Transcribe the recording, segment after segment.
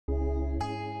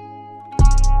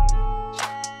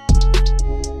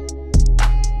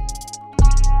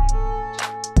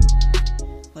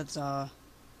let's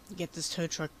get this tow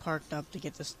truck parked up to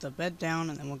get the bed down,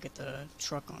 and then we'll get the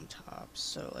truck on top.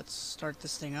 So let's start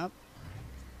this thing up.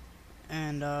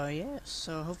 And yeah,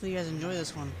 so hopefully you guys enjoy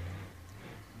this one,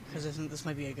 because this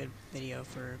might be a good video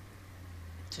for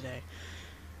today.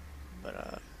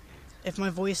 But if my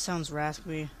voice sounds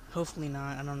raspy, hopefully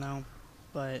not, I don't know.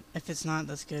 But if it's not,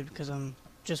 that's good, because I'm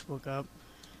just woke up.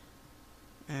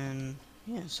 And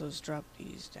yeah, so let's drop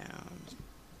these down.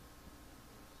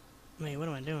 Wait, what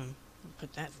am I doing? I'll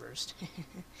put that first.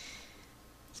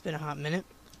 It's been a hot minute.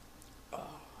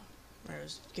 Oh,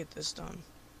 let's get this done.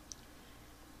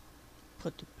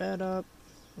 Put the bed up,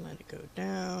 let it go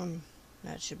down.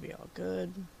 That should be all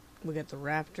good. We got the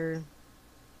Raptor.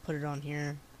 Put it on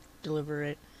here, deliver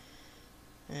it,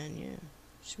 and yeah,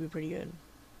 should be pretty good.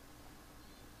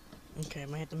 Okay, I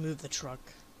might have to move the truck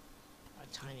a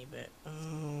tiny bit.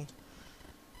 Oh,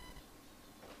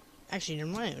 actually,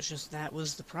 never mind. It was just that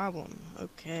was the problem.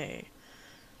 Okay,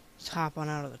 let's hop on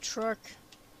out of the truck.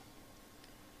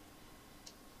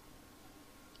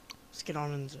 Let's get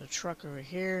on into the truck over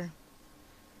here.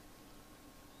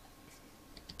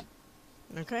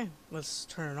 Okay, let's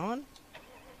turn it on.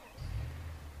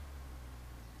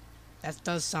 That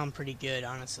does sound pretty good,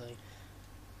 honestly.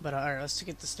 But alright, let's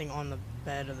get this thing on the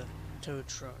bed of the tow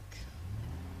truck.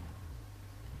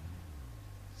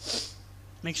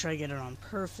 Make sure I get it on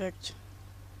perfect.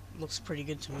 Looks pretty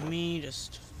good to me.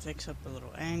 Just fix up a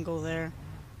little angle there.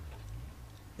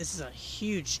 This is a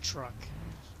huge truck.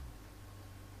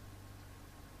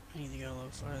 I need to go a little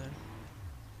farther.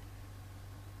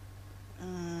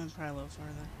 Probably a little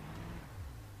farther.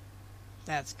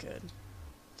 That's good.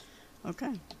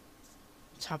 Okay.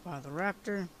 Let's hop out of the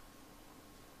Raptor.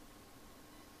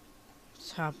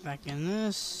 Let's hop back in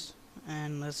this.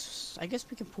 And I guess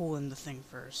we can pull in the thing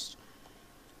first.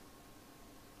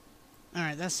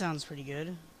 Alright, that sounds pretty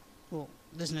good. Well,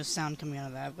 there's no sound coming out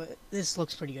of that, but this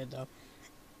looks pretty good though.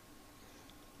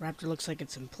 Raptor looks like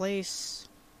it's in place.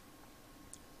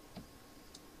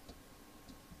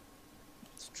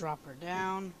 Let's drop her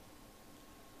down.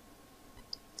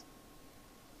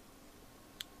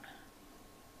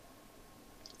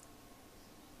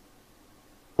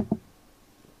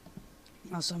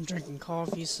 Also, I'm drinking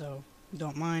coffee, so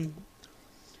don't mind.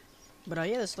 But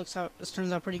yeah, this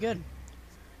turns out pretty good.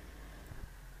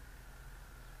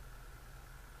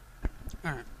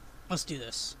 Alright, let's do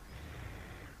this.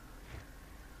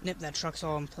 Nip, that truck's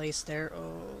all in place there.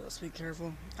 Oh, let's be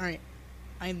careful. Alright,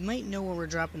 I might know where we're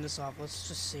dropping this off. Let's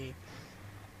just see.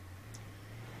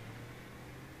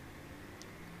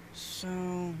 So,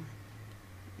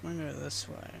 we're gonna go this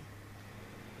way.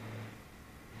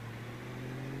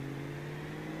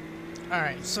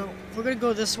 Alright, so we're gonna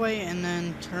go this way and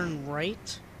then turn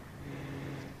right.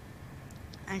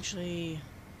 Actually,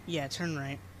 yeah, turn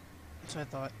right. That's what I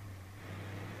thought.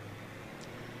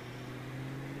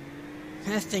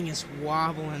 That thing is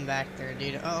wobbling back there,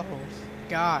 dude. Oh,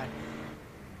 God.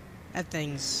 That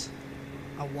thing's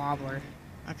a wobbler.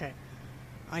 Okay.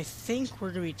 I think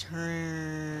we're gonna be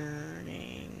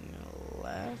turning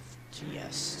left.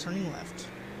 Yes, turning left.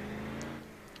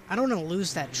 I don't want to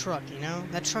lose that truck, you know?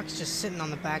 That truck's just sitting on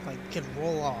the back like it could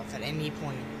roll off at any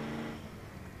point.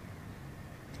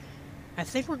 I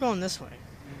think we're going this way.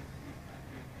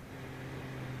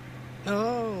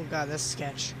 Oh, God, that's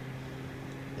sketch.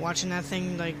 Watching that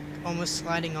thing, like, almost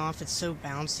sliding off, it's so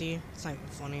bouncy. It's not even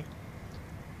funny.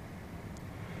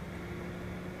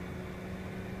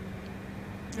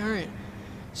 Alright.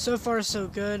 So far, so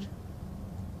good.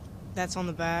 That's on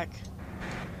the back.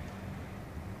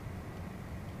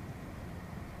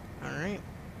 Alright.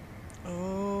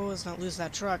 Oh, let's not lose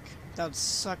that truck. That would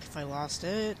suck if I lost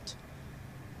it.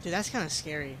 Dude, that's kind of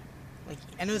scary. Like,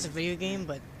 I know it's a video game,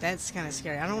 but that's kind of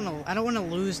scary. I don't want to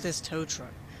lose this tow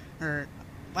truck. Or,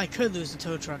 I could lose the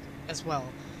tow truck as well.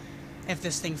 If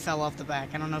this thing fell off the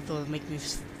back. I don't know if it would make me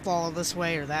fall this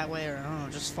way or that way, or I don't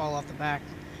know, just fall off the back.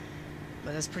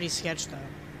 But that's pretty sketch, though.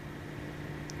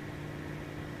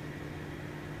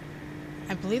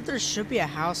 I believe there should be a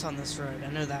house on this road.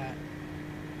 I know that.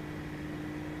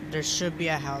 There should be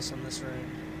a house on this road.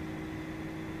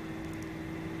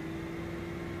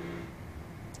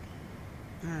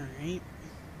 Alright.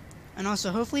 And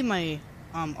also, hopefully my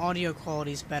audio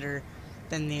quality is better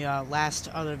than the last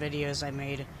other videos I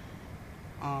made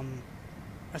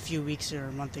a few weeks or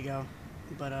a month ago.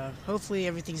 But hopefully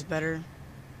everything's better,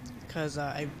 because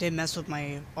I did mess with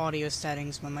my audio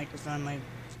settings, my microphone, my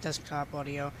desktop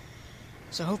audio.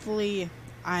 So hopefully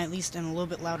I at least am a little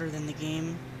bit louder than the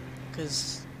game,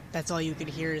 because that's all you could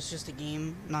hear is just the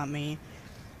game, not me.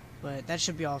 But that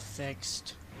should be all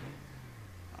fixed.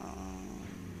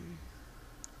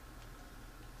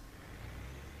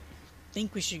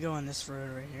 think we should go on this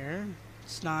road right here.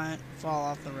 Let's not fall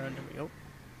off the road. There we go.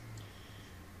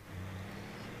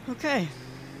 Okay.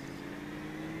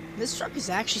 This truck is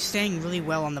actually staying really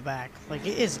well on the back. Like,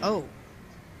 it is. Oh,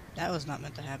 that was not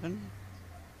meant to happen.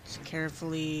 Just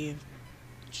carefully,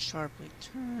 sharply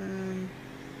turn.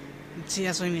 See,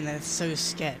 that's what I mean. That's so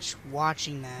sketch.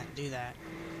 Watching that do that.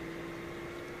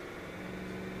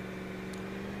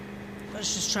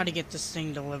 Let's just try to get this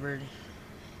thing delivered.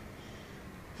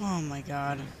 Oh my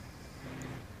god.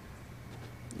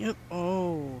 Yep.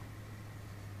 Oh.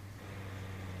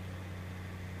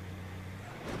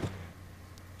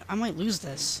 I might lose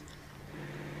this.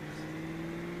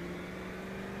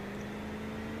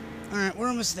 Alright, we're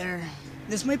almost there.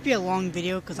 This might be a long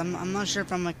video because I'm not sure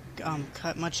if I'm gonna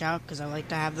cut much out because I like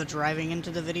to have the driving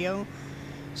into the video.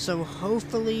 So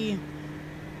hopefully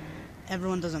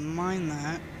everyone doesn't mind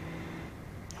that.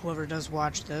 Whoever does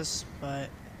watch this, but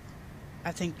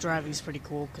I think driving's pretty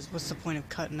cool because what's the point of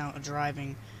cutting out a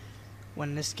driving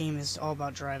when this game is all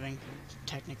about driving,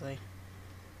 technically.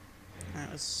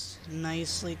 Alright, let's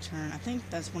nicely turn. I think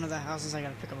that's one of the houses I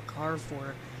gotta pick up a car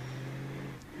for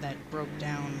that broke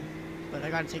down. But I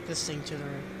gotta take this thing to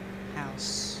their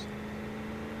house.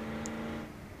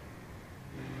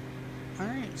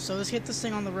 Alright, so let's get this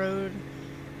thing on the road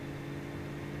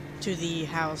to the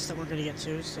house that we're gonna get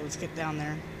to. So let's get down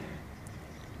there.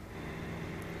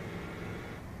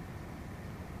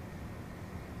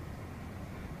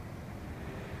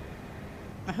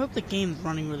 I hope the game's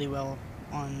running really well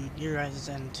on your guys'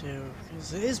 end too,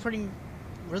 because it is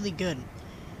really good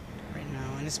right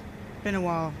now, and it's been a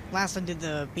while. Last I did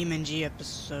the BeamNG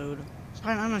episode,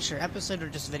 I'm not sure, episode or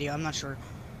just video, I'm not sure.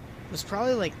 It was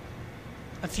probably like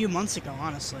a few months ago,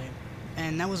 honestly,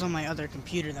 and that was on my other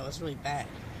computer that was really bad.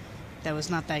 That was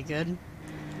not that good.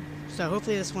 So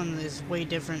hopefully this one is way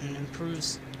different and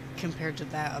improves compared to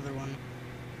that other one.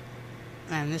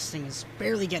 And this thing is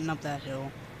barely getting up that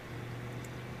hill.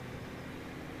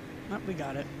 Oh, we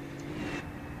got it.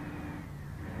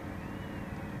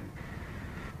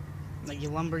 Like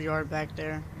your lumber yard back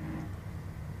there.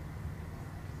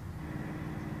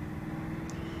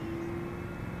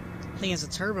 I think it's a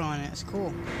turbo on it. It's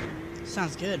cool.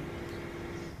 Sounds good.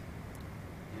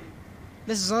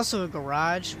 This is also a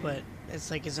garage, but it's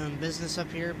like his own business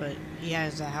up here. But he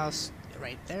has a house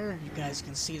right there. You guys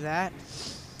can see that.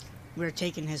 We're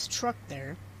taking his truck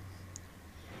there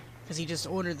because he just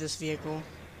ordered this vehicle.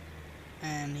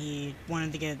 And he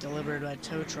wanted to get it delivered by a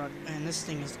tow truck, and this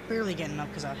thing is barely getting up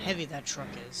because how heavy that truck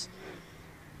is.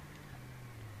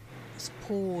 Let's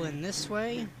pull in this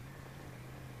way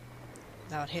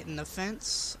without hitting the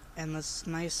fence, and let's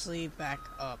nicely back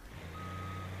up.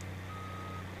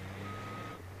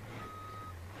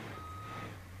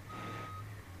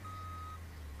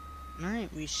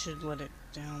 Alright, we should let it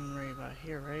down right about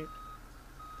here, right?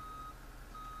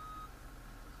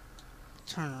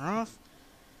 Turn her off.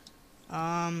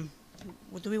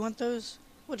 Do we want those?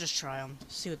 We'll just try them.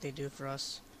 See what they do for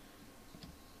us.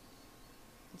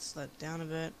 Let's let it down a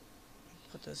bit.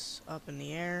 Put this up in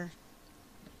the air.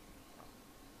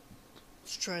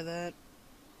 Let's try that.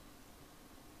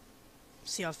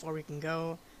 See how far we can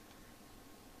go.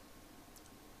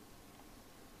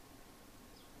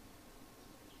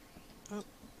 Oh.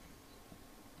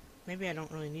 Maybe I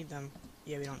don't really need them.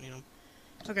 Yeah, we don't need them.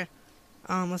 Okay.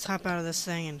 Let's hop out of this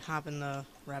thing and hop in the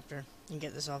Raptor and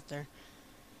get this off there.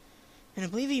 And I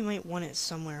believe he might want it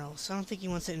somewhere else. I don't think he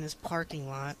wants it in his parking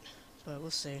lot, but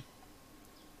we'll see.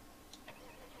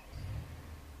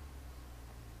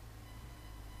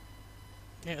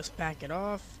 Yeah, let's back it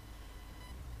off.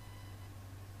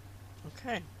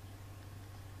 Okay.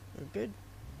 We're good.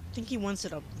 I think he wants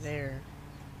it up there.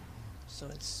 So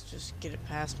let's just get it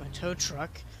past my tow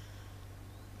truck.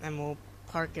 And we'll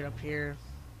park it up here.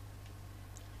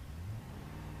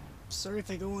 Sorry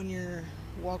if I go on your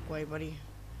walkway, buddy.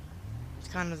 It's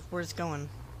kind of where it's going.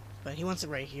 But he wants it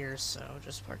right here, so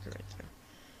just park it right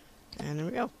there. And there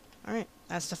we go. Alright,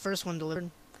 that's the first one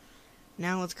delivered.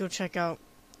 Now let's go check out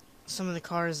some of the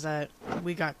cars that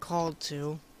we got called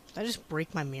to. Did I just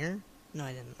break my mirror? No,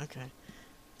 I didn't. Okay.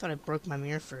 Thought I broke my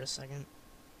mirror for a second.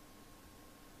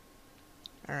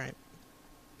 Alright.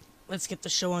 Let's get the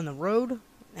show on the road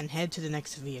and head to the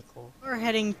next vehicle. We're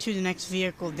heading to the next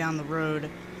vehicle down the road.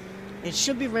 It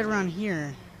should be right around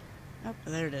here. Oh,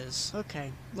 there it is.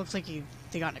 Okay. Looks like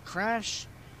they got in a crash.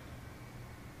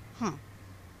 Huh.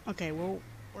 Okay, well,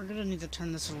 we're gonna need to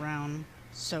turn this around,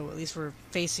 so at least we're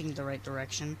facing the right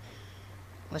direction.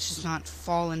 Let's just not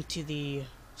fall into the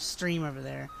stream over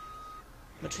there.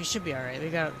 Which we should be alright. We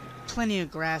got plenty of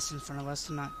grass in front of us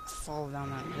to not fall down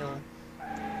that hill.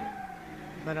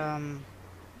 But,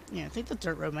 Yeah, I think the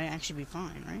dirt road might actually be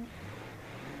fine, right?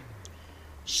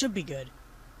 Should be good.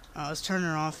 Let's turn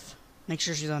her off. Make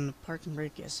sure she's on the parking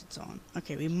brake. Yes, it's on.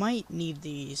 Okay, we might need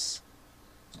these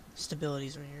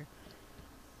stabilities right here.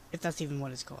 If that's even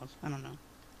what it's called. I don't know.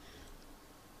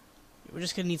 We're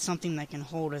just gonna need something that can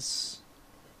hold us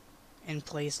in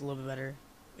place a little bit better.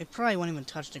 It probably won't even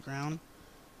touch the ground.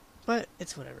 But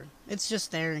it's whatever. It's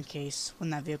just there in case when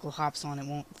that vehicle hops on, it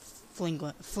won't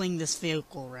fling this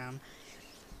vehicle around.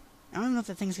 I don't know if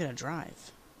that thing's gonna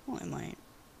drive. Well, it might.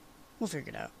 We'll figure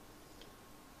it out.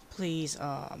 Please.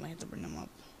 Oh, I might have to bring them up.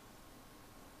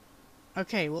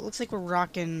 Okay, well, it looks like we're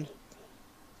rocking.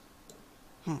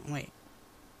 Huh, wait.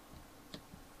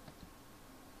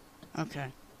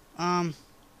 Okay.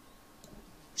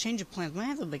 Change of plans. I might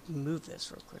have to, like, move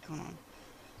this real quick. Hold on.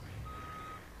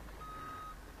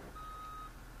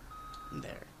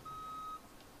 There.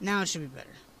 Now it should be better.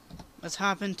 Let's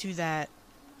hop into that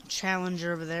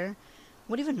Challenger over there.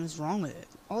 What even is wrong with it?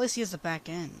 All I see is the back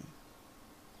end.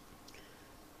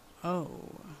 Oh.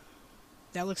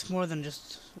 That looks more than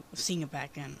just seeing a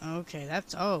back end. Okay,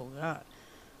 that's... Oh, God.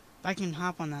 If I can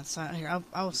hop on that side... Here,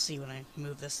 I'll see when I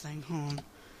move this thing. Hold on.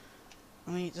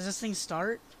 I mean, does this thing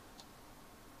start?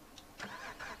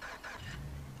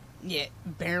 Yeah,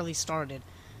 barely started.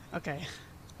 Okay.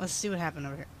 Let's see what happened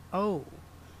over here. Oh.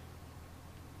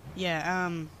 Yeah,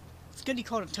 it's good you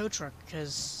called it a tow truck,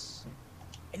 because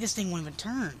this thing won't even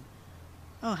turn.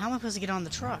 Oh, how am I supposed to get on the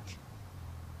truck?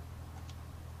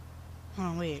 Hold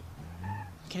on, wait.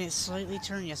 Can it slightly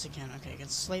turn? Yes, it can. Okay, it can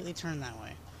slightly turn that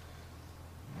way.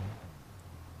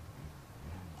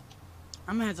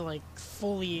 I'm gonna have to, like,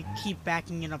 fully keep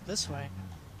backing it up this way.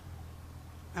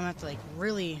 I'm gonna have to, like,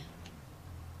 really...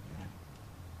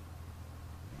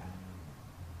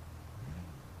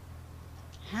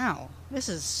 How? This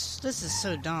is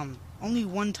so dumb. Only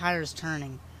one tire's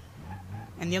turning.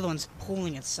 And the other one's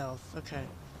pulling itself. Okay.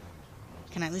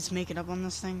 Can I at least make it up on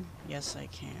this thing? Yes, I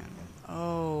can.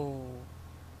 Oh.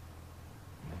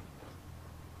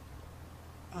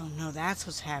 Oh no, that's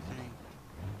what's happening.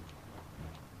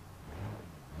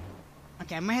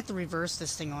 Okay, I might have to reverse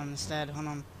this thing on instead. Hold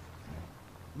on.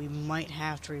 We might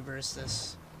have to reverse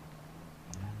this.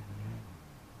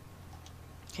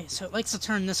 Okay, so it likes to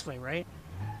turn this way, right?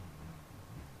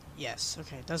 Yes,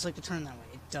 okay, it does like to turn that way.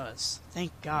 It does.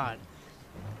 Thank God.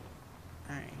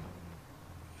 Alright.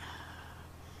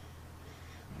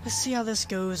 Let's see how this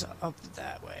goes up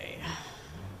that way.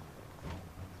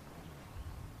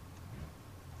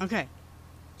 Okay.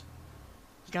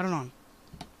 Got it on.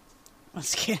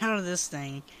 Let's get out of this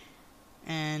thing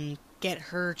and get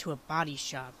her to a body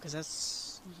shop, because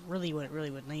that's really what it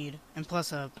really would need. And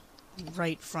plus a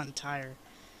right front tire.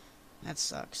 That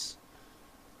sucks.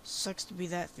 Sucks to be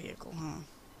that vehicle, huh?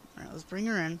 Alright, let's bring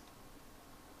her in.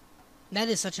 That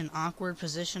is such an awkward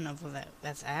position of where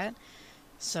that's at.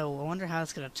 So I wonder how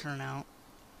it's going to turn out.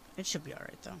 It should be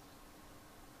alright, though.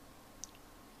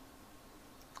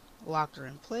 Lock her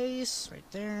in place right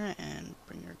there and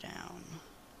bring her down.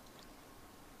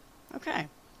 Okay.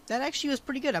 That actually was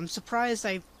pretty good. I'm surprised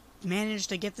I managed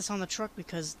to get this on the truck,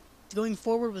 because going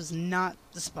forward was not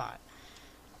the spot.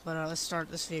 But let's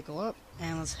start this vehicle up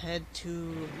and let's head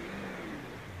to...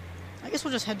 I guess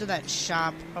we'll just head to that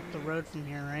shop up the road from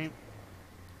here, right?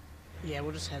 Yeah,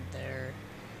 we'll just head there.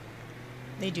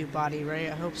 They do body, right?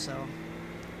 I hope so.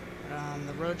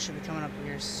 The road should be coming up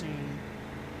here soon.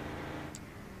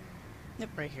 Yep,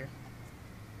 right here.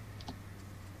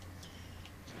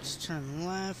 Just turn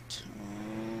left.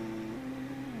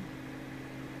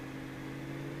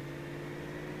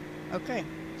 Okay.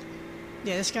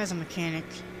 Yeah, this guy's a mechanic.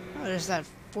 Oh, there's that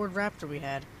Ford Raptor we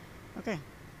had. Okay.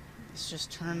 Let's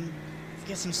just turn...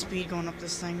 Get some speed going up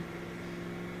this thing.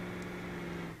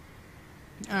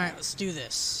 Alright, let's do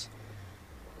this.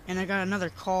 And I got another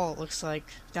call, it looks like,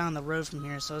 down the road from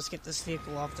here, so let's get this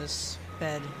vehicle off this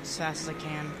bed as fast as I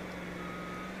can.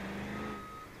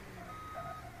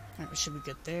 Alright, we should be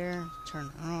good there. Turn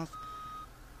it off.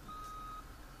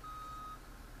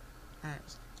 Alright,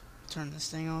 turn this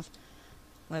thing off.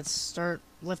 Let's start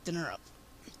lifting her up.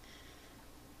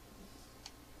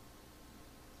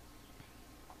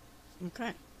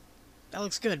 Okay. That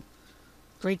looks good.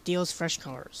 Great deals, fresh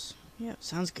cars. Yep,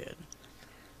 sounds good.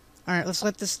 Alright, let's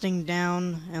let this thing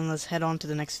down and let's head on to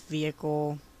the next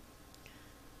vehicle.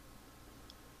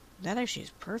 That actually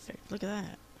is perfect. Look at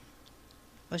that.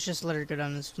 Let's just let her go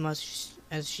down as much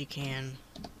as she can.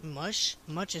 Much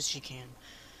as she can.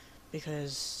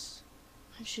 Because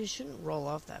she shouldn't roll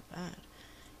off that bad.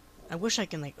 I wish I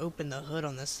can, like, open the hood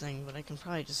on this thing, but I can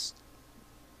probably just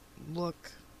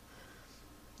look.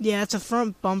 Yeah, it's a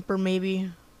front bumper,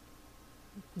 maybe.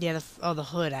 Yeah, the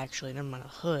hood, actually. Never mind, a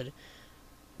hood.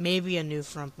 Maybe a new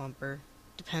front bumper.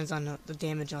 Depends on the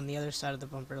damage on the other side of the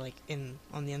bumper, like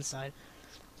on the inside.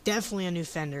 Definitely a new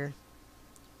fender.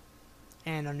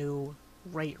 And a new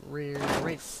right rear,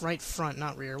 right front,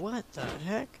 not rear. What the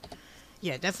heck?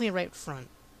 Yeah, definitely a right front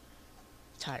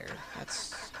tire.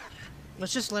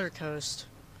 Let's just let her coast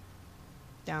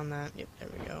down that. Yep, there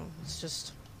we go. Let's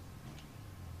just...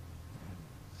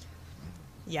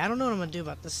 Yeah, I don't know what I'm gonna do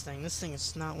about this thing. This thing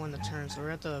is not one to turn, so we're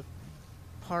at the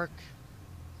park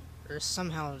or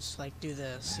somehow just like do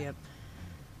this. Yep.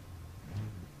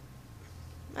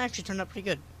 Actually turned out pretty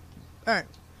good. Alright.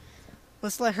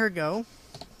 Let's let her go.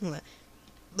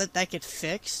 Let that get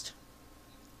fixed.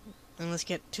 And let's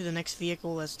get to the next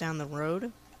vehicle that's down the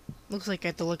road. Looks like I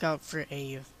have to look out for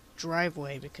a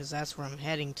driveway because that's where I'm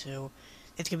heading to.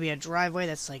 It's gonna be a driveway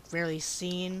that's like rarely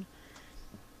seen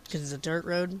because it's a dirt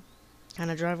road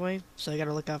kind of driveway. So I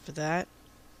gotta look out for that.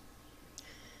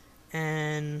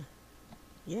 And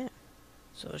yeah.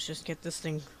 So let's just get this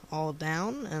thing all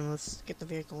down and let's get the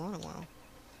vehicle on a while.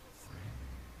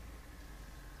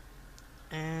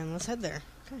 And let's head there.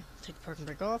 Okay, take the parking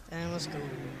brake off and let's go.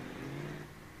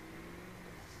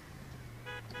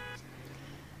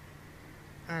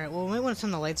 Alright, well, we might want to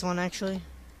turn the lights on, actually.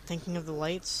 Thinking of the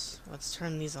lights, let's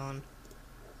turn these on.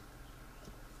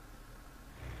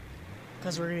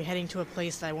 Because we're heading to a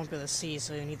place that I won't be able to see,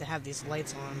 so you need to have these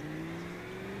lights on.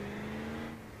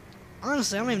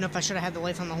 Honestly, I don't even know if I should have had the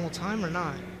lights on the whole time or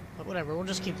not. But whatever, we'll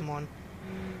just keep them on.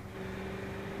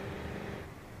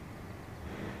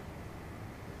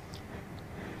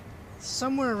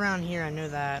 Somewhere around here, I know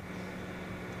that.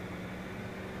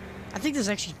 I think there's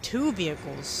actually two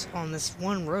vehicles on this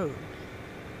one road.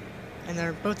 And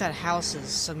they're both at houses,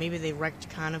 so maybe they wrecked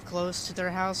kind of close to their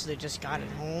house, so they just got it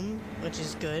home, which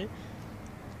is good.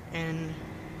 And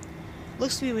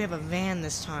looks to me we have a van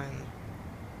this time.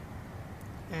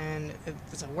 And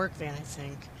it's a work van, I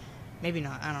think. Maybe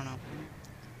not, I don't know.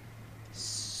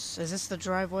 Is this the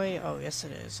driveway? Oh, yes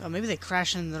it is. Oh, maybe they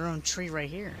crashed into their own tree right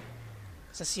here.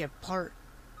 Because I see a part.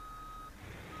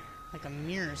 Like a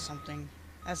mirror or something.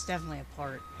 That's definitely a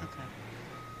part. Okay.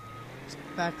 Let's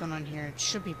back on here. It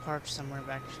should be parked somewhere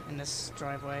back in this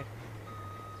driveway.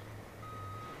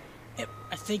 Yep,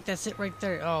 I think that's it right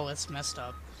there. Oh, it's messed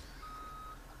up.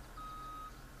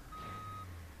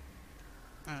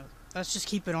 Let's just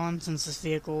keep it on since this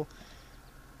vehicle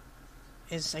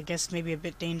is, I guess, maybe a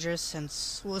bit dangerous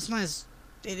since... Well, it's not as...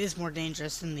 It is more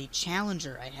dangerous than the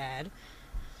Challenger I had.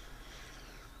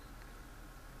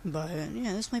 But,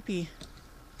 yeah, this might be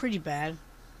pretty bad.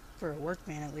 For a work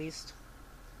van, at least.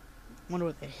 Wonder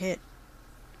what they hit.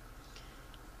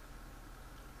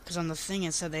 Because on the thing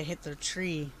it said they hit their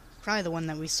tree. Probably the one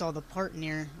that we saw the part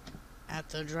near at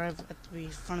the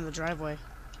front of the driveway.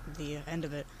 The end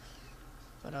of it.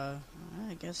 But, I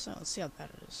guess so. Let's see how bad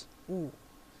it is. Ooh.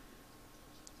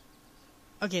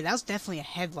 Okay, that was definitely a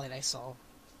headlight I saw.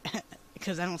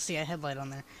 Because I don't see a headlight on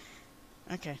there.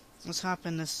 Okay, let's hop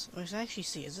in this. Let's actually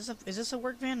see. Is this a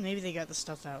work van? Maybe they got the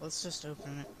stuff out. Let's just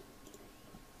open it.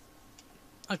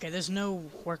 Okay, there's no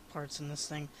work parts in this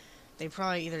thing. They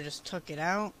probably either just took it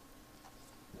out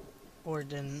or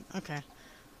didn't. Okay.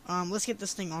 Let's get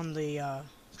this thing on the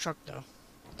truck though.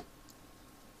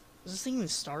 Does this thing even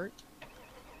start?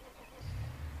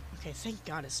 Okay, thank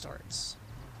God it starts.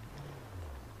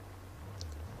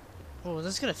 Oh, is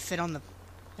this gonna fit on the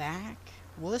back?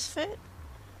 Will this fit?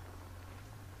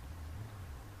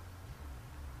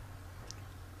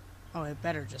 Oh, it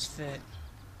better just fit.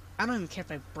 I don't even care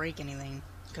if I break anything,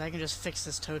 because I can just fix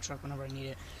this tow truck whenever I need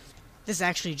it. This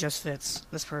actually just fits.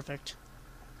 That's perfect.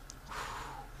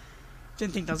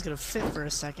 Didn't think that was gonna fit for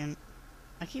a second.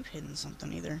 I keep hitting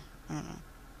something either. I don't know.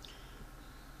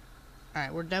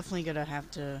 Alright, we're definitely gonna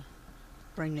have to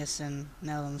bring this in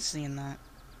now that I'm seeing that.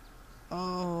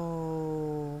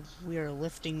 Oh, we are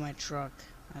lifting my truck.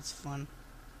 That's fun.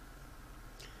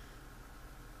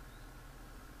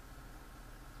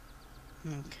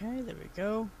 Okay, there we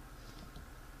go.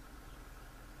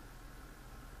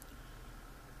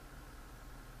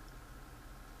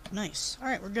 Nice.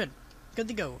 Alright, we're good. Good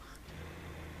to go.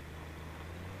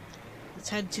 Let's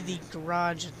head to the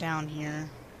garage down here.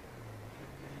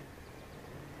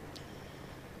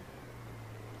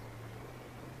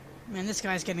 Man, this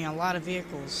guy's getting a lot of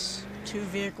vehicles. 2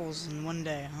 vehicles in one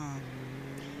day, huh?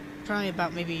 Probably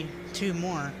about maybe 2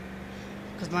 more.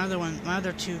 Because my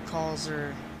other 2 calls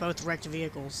are both wrecked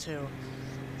vehicles too.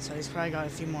 So he's probably got a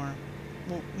few more.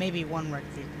 Well, maybe 1 wrecked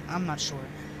vehicle. I'm not sure.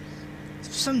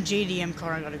 Some JDM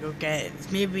car I gotta go get.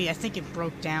 Maybe, I think it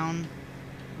broke down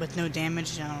with no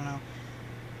damage. I don't know.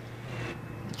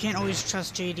 can't always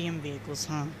trust JDM vehicles,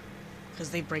 huh?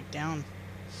 Because they break down.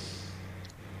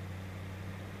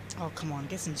 Oh, come on,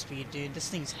 get some speed, dude. This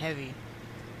thing's heavy.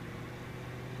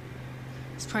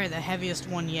 It's probably the heaviest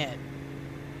one yet.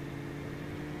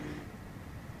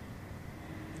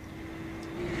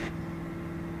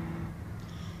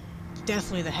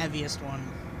 Definitely the heaviest one.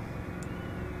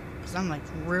 Because I'm like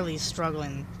really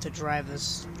struggling to drive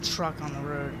this truck on the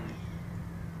road.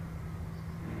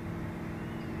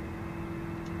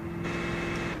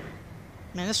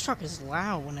 Man, this truck is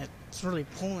loud when it's really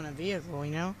pulling a vehicle,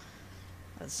 you know?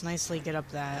 Let's nicely get up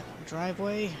that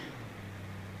driveway.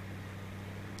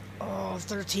 Oh,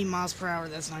 13 miles per hour,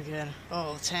 that's not good.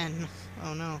 Oh, 10.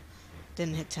 Oh no.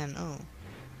 Didn't hit 10. Oh.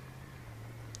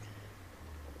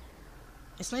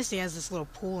 It's nice he has this little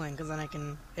pooling, because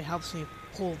then it helps me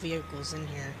pull vehicles in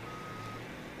here.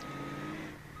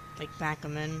 Like, back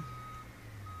them in.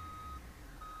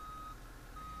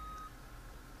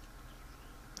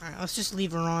 Alright, let's just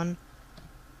leave her on.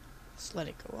 Let's let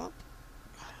it go up.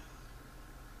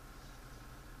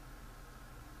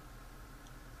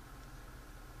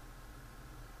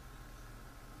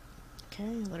 Okay,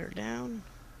 let her down.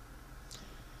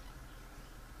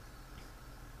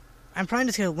 I'm probably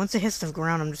just gonna, once it hits the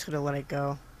ground, I'm just gonna let it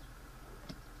go.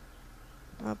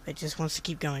 Oh, it just wants to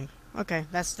keep going. Okay,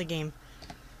 that's the game.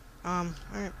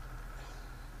 Alright.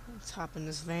 Let's hop in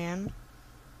this van.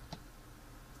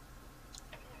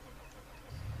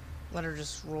 Let her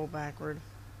just roll backward.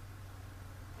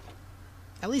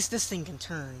 At least this thing can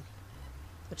turn,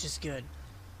 which is good.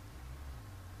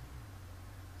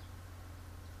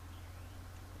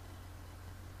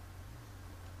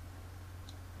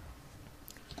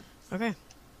 Okay.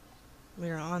 We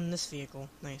are on this vehicle.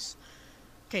 Nice.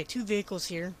 Okay, 2 vehicles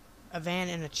here. A van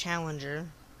and a Challenger.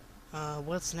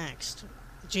 What's next?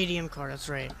 JDM car, that's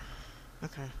right.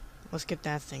 Okay. Let's get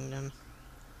that thing done.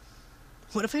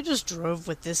 What if I just drove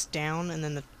with this down and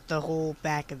then the whole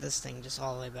back of this thing just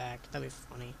all the way back? That'd be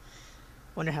funny.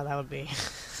 Wonder how that would be.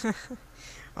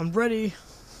 I'm ready.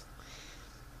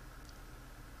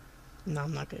 No,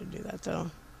 I'm not gonna do that though.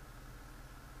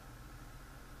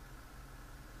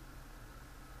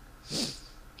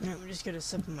 Alright, we're just gonna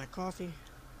sip of my coffee.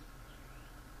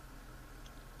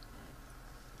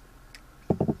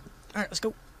 Alright, let's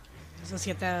go. So let's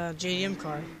get the JDM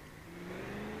car.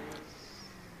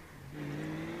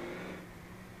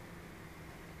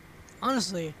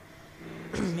 Honestly,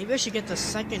 maybe I should get the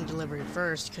second delivery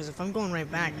first, because if I'm going right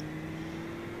back,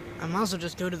 I might as well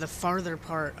just go to the farther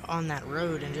part on that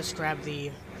road and just grab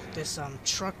this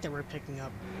truck that we're picking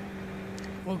up.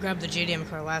 We'll grab the JDM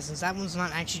car last, since that one's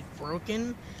not actually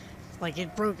broken. Like,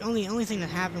 it broke, only thing that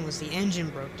happened was the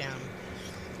engine broke down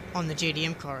on the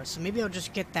JDM car, so maybe I'll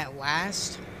just get that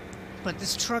last. But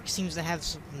this truck seems to have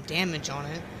some damage on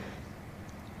it,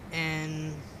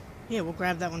 and yeah, we'll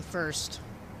grab that one first.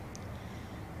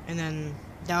 And then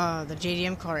the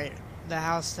JDM car, the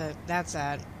house that's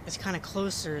at, is kind of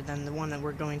closer than the one that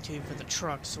we're going to for the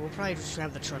truck, so we'll probably just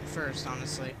grab the truck first,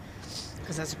 honestly,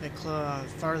 because that's a bit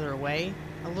farther away,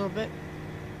 a little bit,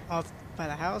 off by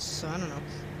the house, so I don't know.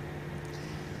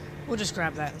 We'll just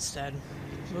grab that instead.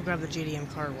 We'll grab the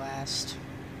JDM car last.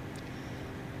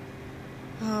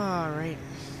 Alright.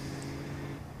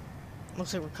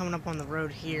 Looks like we're coming up on the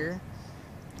road here.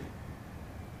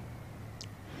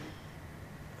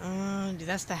 Dude,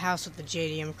 that's the house with the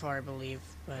JDM car, I believe.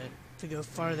 But if we go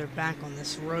farther back on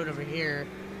this road over here,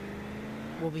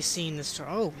 we'll be seeing this truck.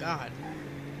 Oh, God.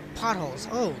 Potholes.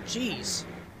 Oh, jeez.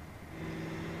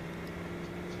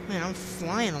 Man, I'm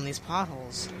flying on these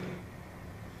potholes.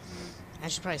 I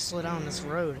should probably slow down on this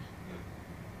road.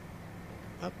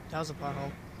 Oh, that was a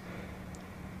pothole.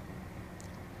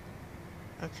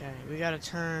 Okay, we gotta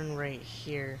turn right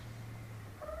here.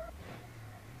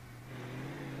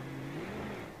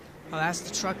 Oh, that's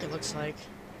the truck, it looks like.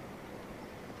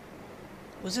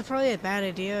 Was it probably a bad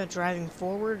idea driving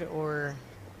forward, or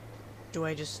do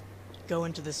I just go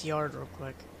into this yard real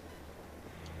quick?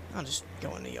 I'll just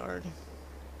go in the yard.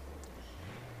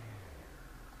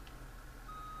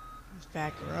 Let's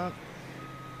back her up.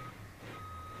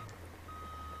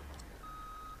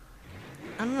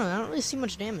 I don't know, I don't really see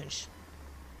much damage.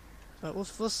 But we'll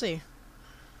see.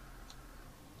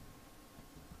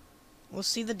 We'll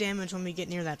see the damage when we get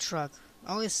near that truck.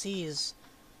 All I see is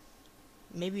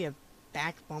maybe a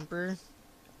back bumper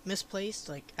misplaced,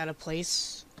 like out of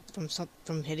place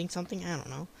from hitting something. I don't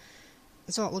know.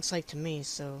 That's all it looks like to me.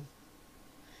 So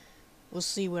we'll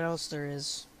see what else there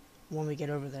is when we get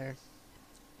over there,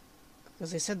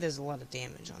 because they said there's a lot of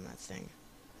damage on that thing.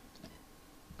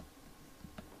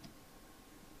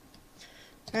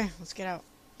 Okay, let's get out.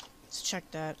 Let's check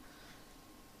that.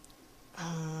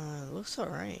 Looks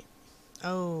alright.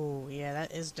 Oh, yeah,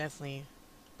 that is definitely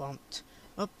bumped.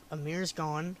 Oh, a mirror's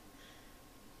gone.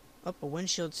 Oh, a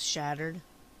windshield's shattered.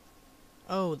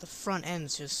 Oh, the front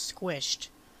end's just squished.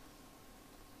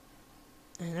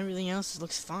 And everything else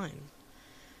looks fine.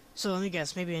 So let me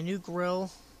guess, maybe a new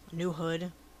grille, a new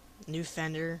hood, a new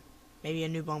fender, maybe a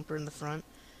new bumper in the front.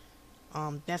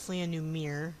 Definitely a new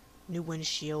mirror, new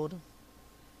windshield,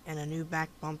 and a new back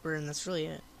bumper, and that's really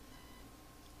it.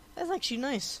 That's actually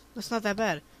nice. That's not that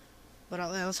bad. But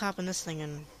let's hop in this thing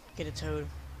and get it towed.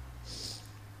 Does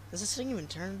this thing even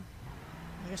turn?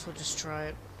 I guess we'll just try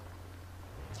it.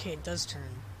 Okay, it does turn.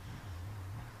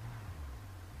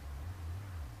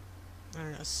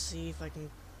 Alright, let's see if I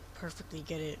can perfectly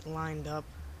get it lined up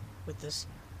with this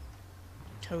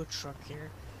tow truck here.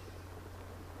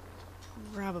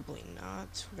 Probably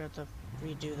not. We're gonna have to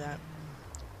redo that.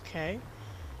 Okay.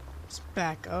 Let's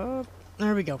back up.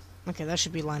 There we go. Okay, that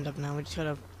should be lined up now. We just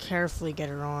gotta carefully get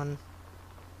her on.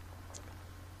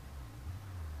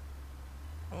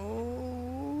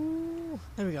 Oh,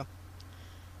 there we go.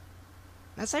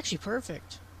 That's actually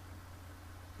perfect.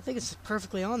 I think it's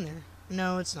perfectly on there.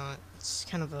 No, it's not. It's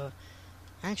kind of a...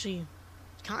 Actually,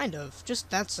 kind of. Just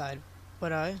that side.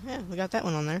 But, yeah, we got that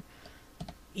one on there.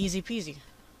 Easy peasy.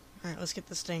 Alright, let's get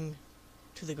this thing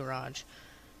to the garage.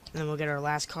 And then we'll get our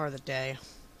last car of the day.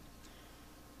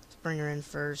 Let's bring her in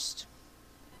first.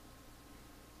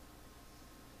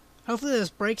 Hopefully those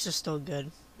brakes are still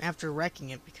good after wrecking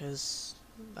it, because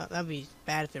that'd be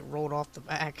bad if it rolled off the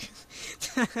back.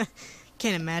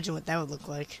 Can't imagine what that would look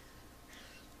like.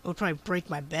 It would probably break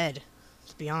my bed,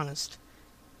 to be honest.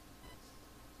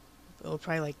 It would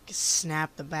probably, like,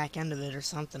 snap the back end of it or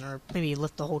something, or maybe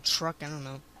lift the whole truck, I don't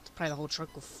know. Probably the whole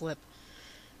truck will flip.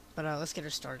 But, let's get her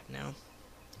started now.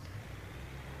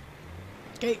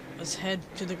 Okay, let's head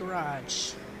to the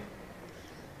garage.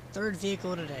 Third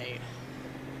vehicle today.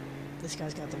 This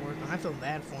guy's got to work on. I feel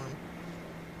bad for him.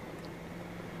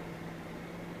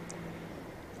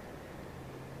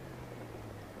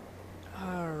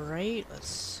 Alright,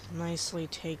 let's nicely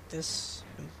take this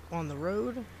on the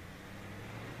road. And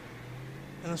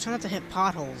let's try not to hit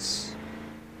potholes.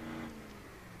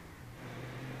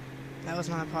 That was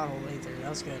not a pothole either. That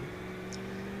was good.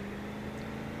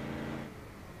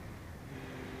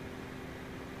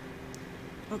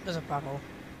 Oh, there's a pothole.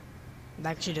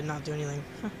 That actually did not do anything.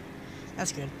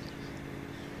 That's good.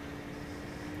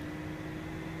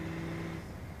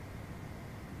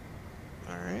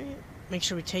 Alright. Make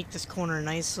sure we take this corner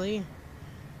nicely.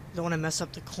 Don't want to mess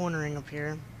up the cornering up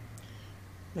here.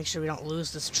 Make sure we don't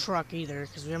lose this truck either,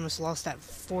 because we almost lost that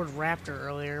Ford Raptor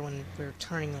earlier when we were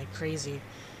turning like crazy.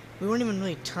 We weren't even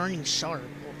really turning sharp.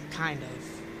 Well, kind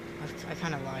of. I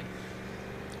kind of lied.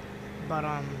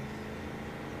 But,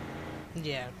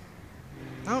 yeah.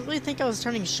 I don't really think I was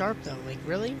turning sharp, though. Like,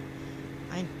 really?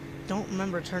 I don't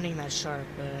remember turning that sharp,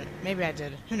 but maybe I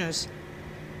did. Who knows?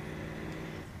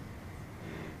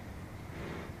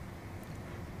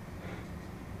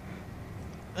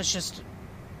 Let's just...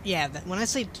 Yeah, when I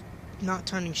say not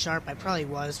turning sharp, I probably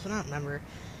was, but I don't remember.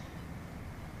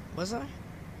 Was I? I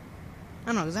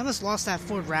don't know, because I almost lost that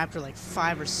Ford Raptor like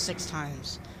 5 or 6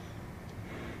 times.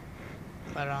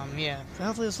 But, yeah.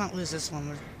 Hopefully let's not lose this one.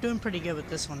 We're doing pretty good with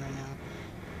this one right now.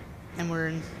 And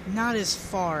we're not as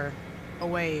far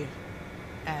away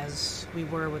as we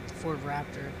were with the Ford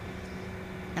Raptor.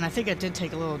 And I think I did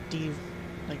take a little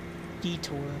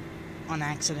detour on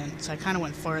accident, so I kind of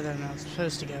went farther than I was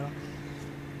supposed to go.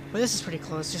 But this is pretty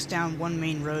close, just down one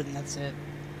main road and that's it.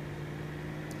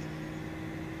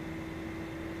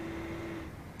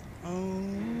 Oh,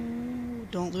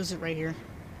 don't lose it right here.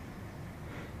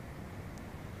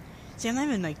 See, I'm not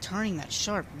even like turning that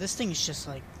sharp. This thing is just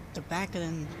like the back of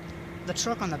the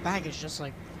truck on the back is just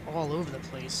like all over the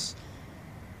place.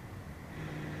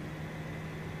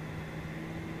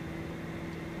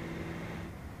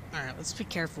 Alright, let's be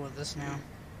careful with this now.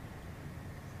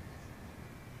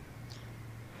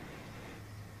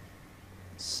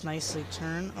 Let's nicely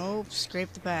turn. Oh,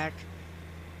 scrape the back.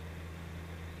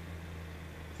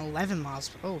 11 miles.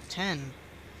 Oh, 10.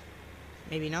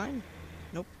 Maybe 9?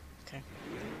 Nope. Okay.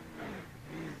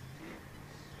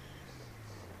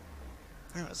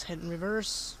 Alright, let's head in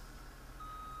reverse.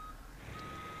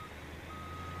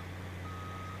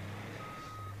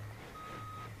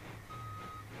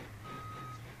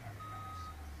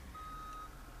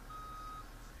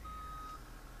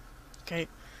 Okay,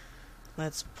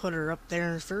 let's put her up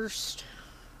there first.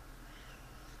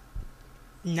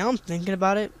 Now I'm thinking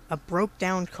about it, a broke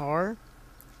down car,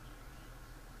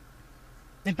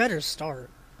 it better start.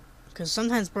 Because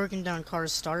sometimes broken down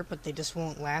cars start, but they just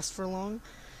won't last for long.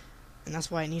 and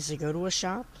that's why it needs to go to a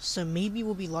shop. So maybe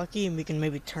we'll be lucky and we can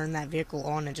maybe turn that vehicle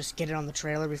on and just get it on the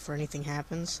trailer before anything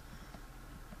happens.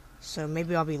 So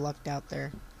maybe I'll be lucked out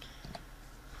there.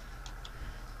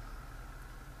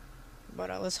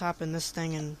 But let's hop in this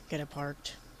thing and get it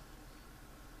parked.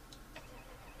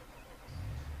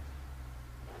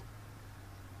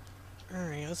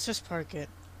 Alright, let's just park it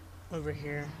over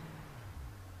here.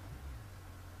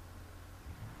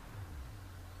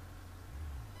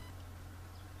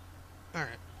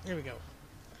 Alright, here we go.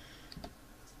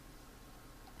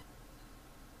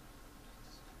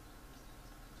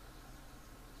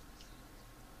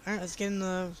 Alright, let's get in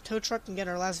the tow truck and get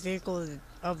our last vehicle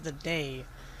of the day.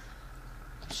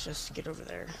 Let's just get over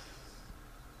there.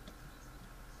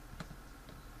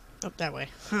 Up that way.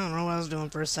 I don't know what I was doing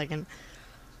for a second.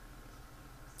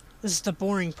 This is the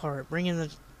boring part, bringing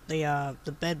the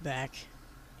bed back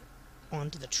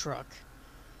onto the truck.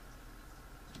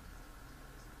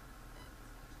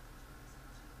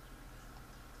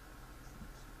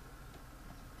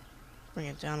 Bring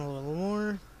it down a little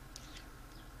more.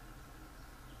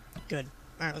 Good.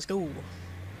 Alright, let's go.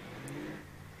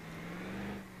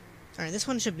 Alright, this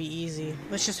one should be easy.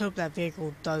 Let's just hope that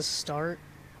vehicle does start.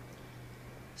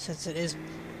 Since it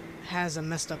has a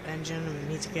messed up engine, and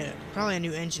we need to get probably a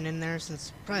new engine in there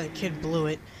since probably the kid blew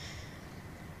it.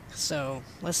 So,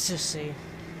 let's just see.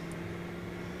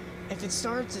 If it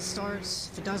starts, it starts.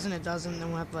 If it doesn't, it doesn't. Then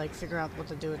we'll have to like figure out what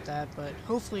to do with that. But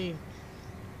hopefully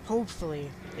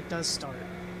it does start.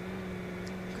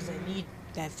 Because I need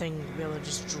that thing to be able to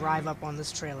just drive up on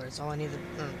this trailer. It's all I need.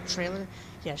 Trailer?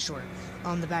 Yeah, sure.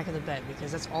 On the back of the bed,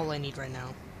 because that's all I need right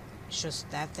now. It's just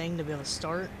that thing to be able to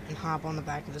start and hop on the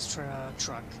back of this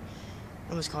truck. I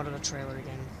almost called it a trailer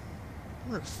again.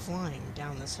 We're flying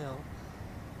down this hill.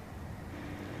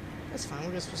 That's fine,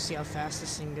 we're just going to see how fast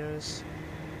this thing goes.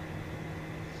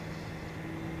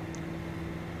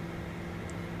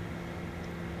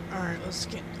 Alright, let's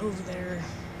get over there.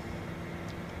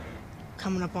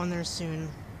 Coming up on there soon.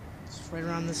 It's right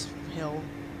around this hill.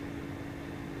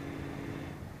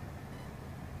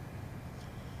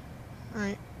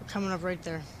 Alright, we're coming up right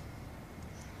there.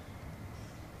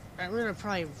 Alright, we're gonna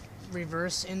probably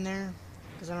reverse in there,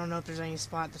 because I don't know if there's any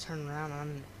spot to turn around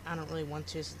on. I don't really want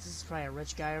to, since this is probably a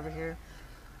rich guy over here.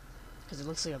 Because it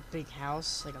looks like a big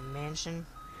house, like a mansion,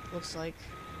 looks like.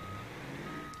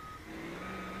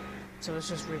 So let's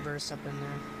just reverse up in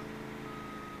there.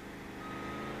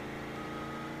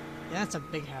 Yeah, that's a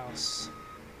big house.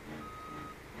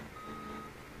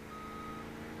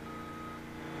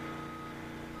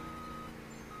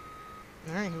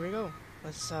 Alright, here we go.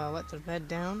 Let's let the bed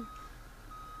down.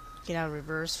 Get out of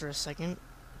reverse for a second.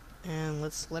 And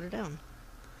let's let her down.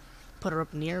 Put her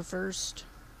up in the air first.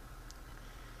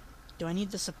 Do I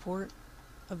need the support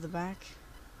of the back?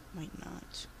 Might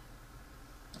not.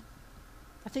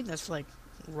 I think that's for like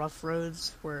rough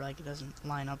roads where like it doesn't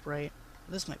line up right.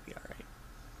 This might be alright.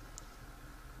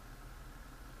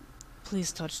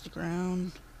 Please touch the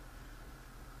ground.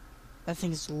 That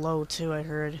thing's low too, I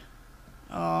heard.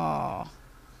 Oh,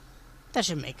 that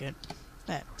should make it.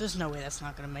 There's no way that's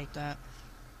not gonna make that.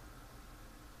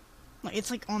 Like,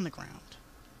 it's like on the ground.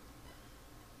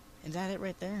 Is that it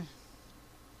right there?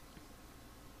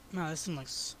 No, this one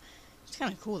looks... It's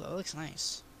kind of cool though, it looks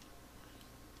nice.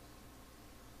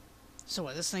 So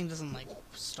what, this thing doesn't like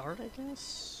start, I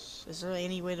guess? Is there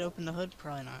any way to open the hood?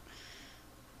 Probably not.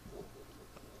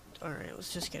 Alright,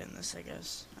 let's just get in this, I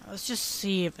guess. Let's just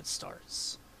see if it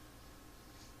starts.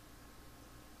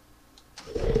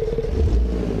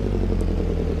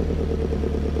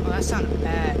 Oh, that sounded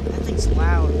bad. That thing's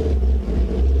loud.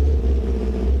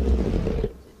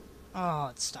 Oh,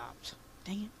 it stopped.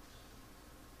 Dang it.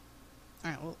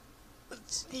 Alright, well,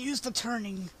 let's use the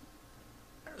turning.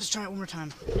 Let's try it one more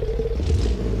time.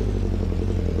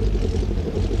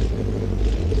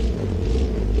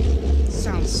 It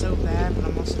sounds so bad, but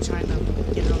I'm also trying to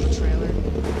get it on the trailer.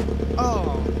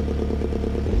 Oh!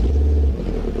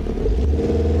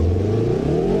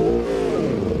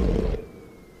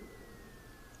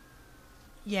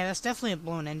 Yeah, that's definitely a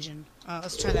blown engine.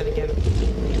 Let's try that again.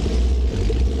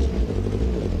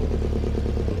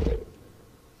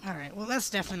 Alright, well that's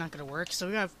definitely not gonna work, so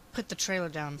we gotta put the trailer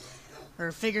down.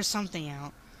 Or figure something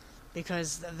out.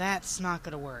 Because that's not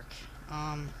gonna work.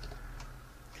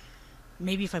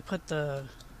 Maybe if I put the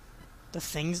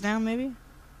things down, maybe?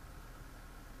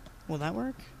 Will that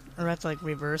work? Or do I have to like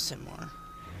reverse it more?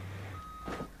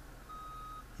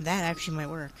 That actually might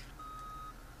work.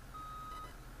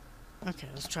 Okay,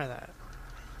 let's try that.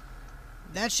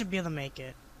 That should be able to make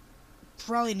it.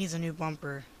 Probably needs a new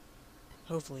bumper.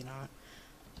 Hopefully not.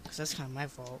 Because that's kind of my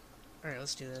fault. Alright,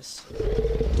 let's do this.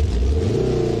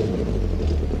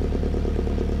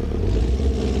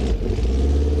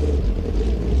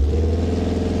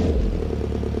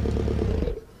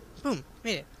 Boom!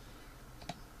 Made it.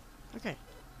 Okay.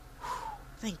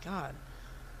 Thank God.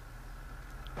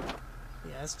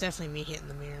 Yeah, that's definitely me hitting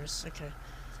the mirrors. Okay.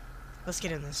 Let's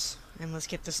get in this. And let's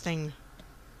get this thing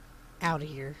out of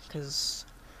here, because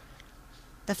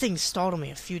that thing stalled on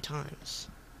me a few times.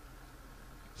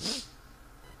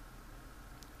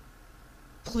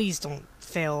 Please don't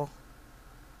fail.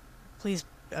 Please.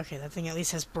 Okay, that thing at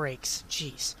least has brakes.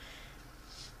 Jeez.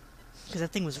 Because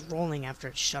that thing was rolling after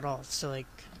it shut off, so, like,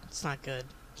 it's not good.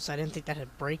 So I didn't think that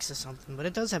had brakes or something, but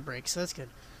it does have brakes, so that's good.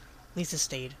 At least it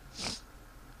stayed.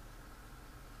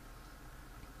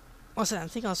 Also, I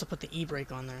think I also put the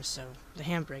e-brake on there, so the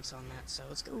handbrake's on that, so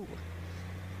let's go.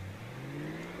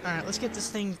 Alright, let's get this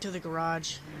thing to the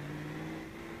garage.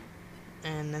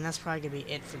 And then that's probably gonna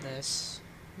be it for this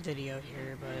video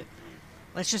here, but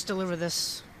let's just deliver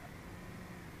this.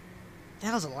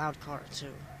 That was a loud car,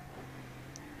 too.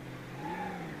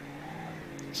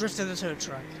 Drifted the tow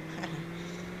truck.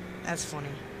 That's funny.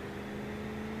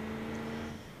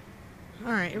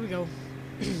 Alright, here we go.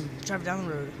 Drive down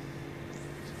the road.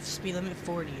 Speed limit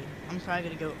 40. I'm probably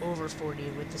gonna go over 40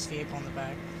 with this vehicle on the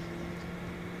back.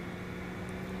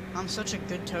 I'm such a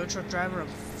good tow truck driver, I'm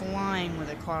flying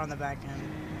with a car on the back end.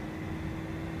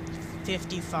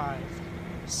 55.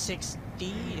 60.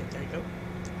 There you go.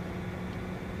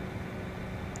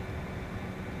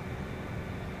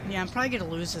 Yeah, I'm probably gonna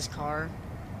lose this car.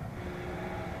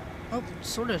 Oh,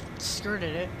 sort of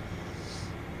skirted it.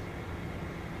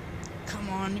 Come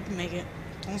on, you can make it.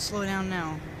 Don't slow down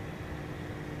now.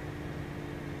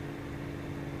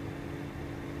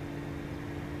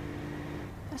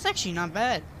 That's actually not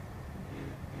bad.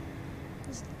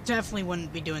 Definitely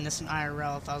wouldn't be doing this in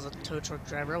IRL if I was a tow truck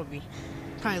driver. I would be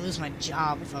probably lose my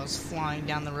job if I was flying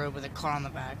down the road with a car on the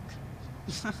back.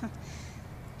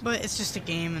 But it's just a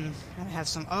game, and I have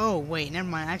some. Oh wait, never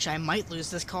mind. Actually, I might lose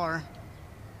this car.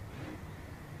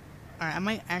 All right, I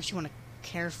might actually want to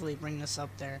carefully bring this up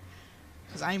there,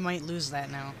 because I might lose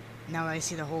that now. Now that I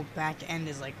see the whole back end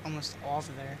is like almost off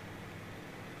of there.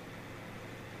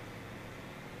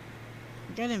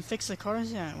 The guy didn't fix the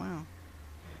cars yet. Wow.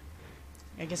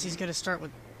 I guess he's gonna start with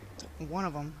one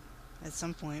of them at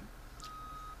some point.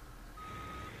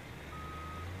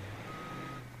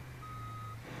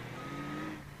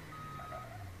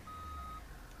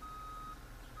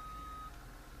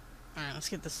 Alright, let's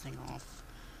get this thing off.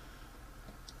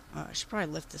 I should probably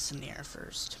lift this in the air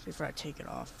first before I take it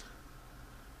off.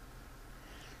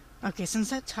 Okay, since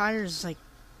that tire is like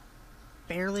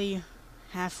barely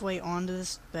halfway onto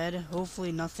this bed,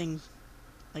 hopefully nothing,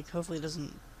 like hopefully it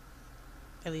doesn't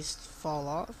at least fall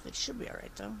off. It should be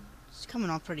alright though. It's coming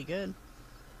off pretty good.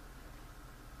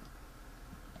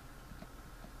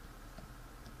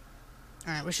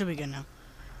 Alright, we should be good now.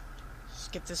 Let's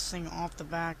get this thing off the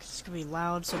back. It's gonna be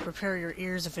loud, so prepare your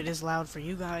ears if it is loud for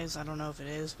you guys. I don't know if it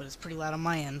is, but it's pretty loud on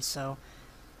my end, so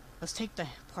let's take the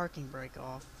parking brake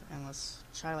off and let's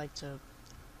try like to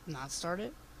not start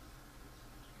it.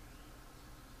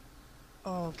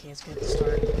 Oh, okay, it's good to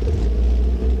start.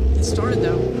 It started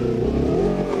though.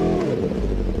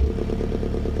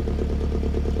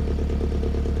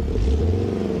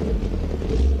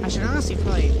 I should honestly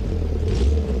probably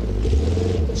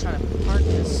try to park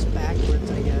this backwards,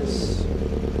 I guess.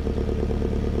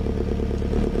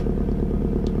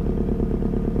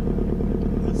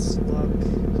 Let's look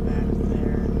back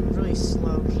there. Really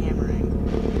slow camera angle.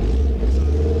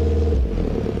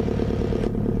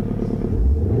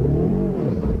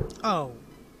 Oh.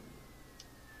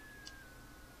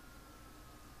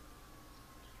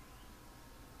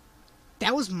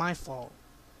 That was my fault.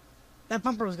 That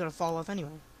bumper was gonna fall off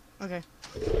anyway. Okay.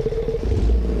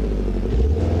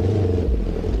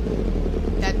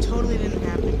 That totally didn't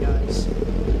happen, guys.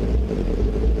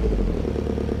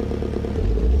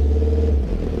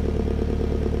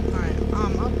 Alright,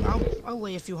 I'll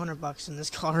lay a few $100 in this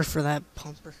car for that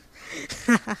bumper.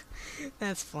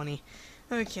 That's funny.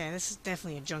 Okay, this is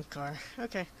definitely a junk car.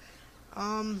 Okay.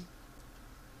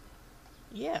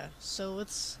 Yeah, so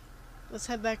let's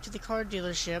head back to the car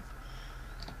dealership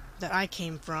that I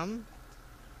came from.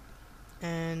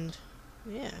 And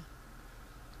yeah.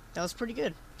 That was pretty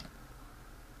good.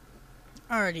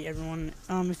 Alrighty everyone,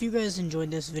 if you guys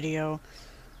enjoyed this video,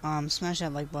 smash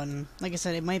that like button. Like I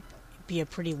said, it might be a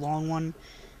pretty long one.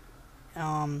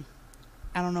 I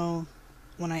don't know,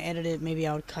 when I edit it, maybe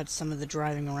I would cut some of the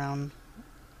driving around,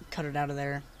 cut it out of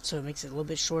there, so it makes it a little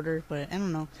bit shorter, but I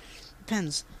don't know,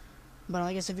 depends. But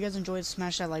I guess if you guys enjoyed,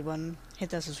 smash that like button,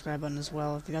 hit that subscribe button as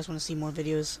well. If you guys want to see more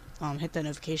videos, hit that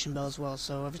notification bell as well,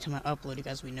 so every time I upload, you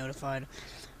guys will be notified.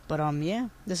 But yeah,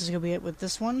 this is gonna be it with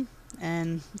this one,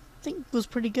 and I think it was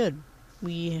pretty good.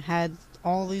 We had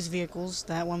all these vehicles.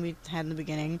 That one we had in the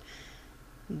beginning.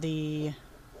 I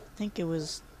think it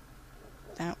was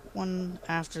that one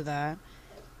after that.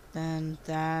 Then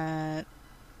that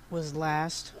was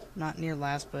last, not near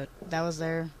last, but that was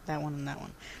there. That one and that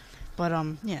one. But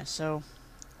yeah, so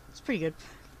it's pretty good.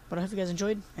 But I hope you guys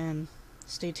enjoyed, and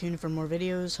stay tuned for more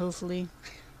videos, hopefully.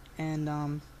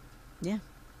 And yeah,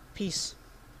 peace.